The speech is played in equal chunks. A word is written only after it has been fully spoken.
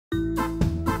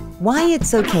Why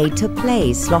it's okay to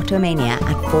play Slotomania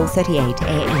at 4:38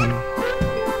 a.m.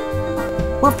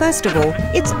 Well, first of all,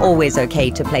 it's always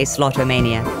okay to play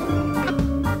Slotomania.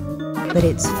 But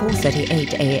it's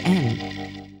 4:38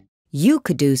 a.m. You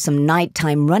could do some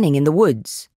nighttime running in the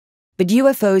woods. But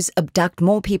UFOs abduct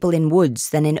more people in woods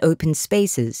than in open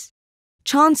spaces.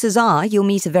 Chances are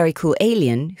you'll meet a very cool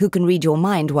alien who can read your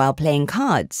mind while playing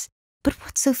cards. But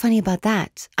what's so funny about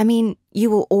that? I mean,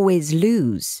 you will always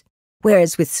lose.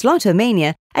 Whereas with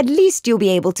Slotomania, at least you'll be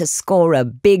able to score a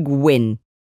big win.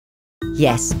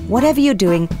 Yes, whatever you're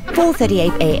doing,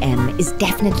 4:38 a.m. is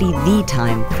definitely the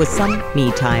time for some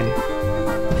me time.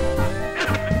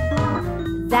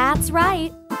 That's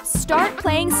right. Start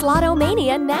playing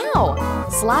Slotomania now.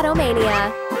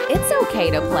 Slotomania, it's okay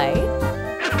to play.